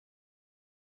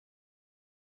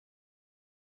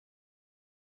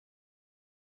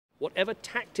Whatever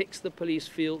tactics the police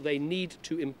feel they need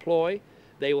to employ,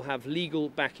 they will have legal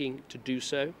backing to do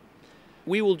so.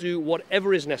 We will do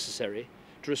whatever is necessary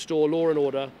to restore law and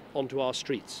order onto our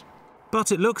streets.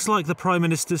 But it looks like the Prime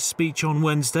Minister's speech on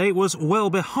Wednesday was well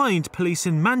behind police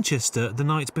in Manchester the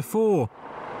night before.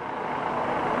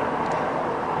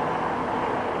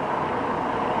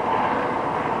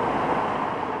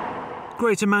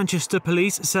 Greater Manchester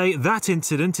Police say that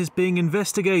incident is being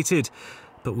investigated.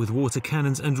 But with water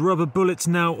cannons and rubber bullets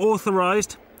now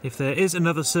authorised, if there is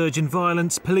another surge in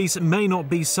violence, police may not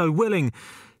be so willing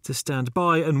to stand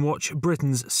by and watch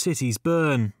Britain's cities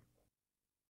burn.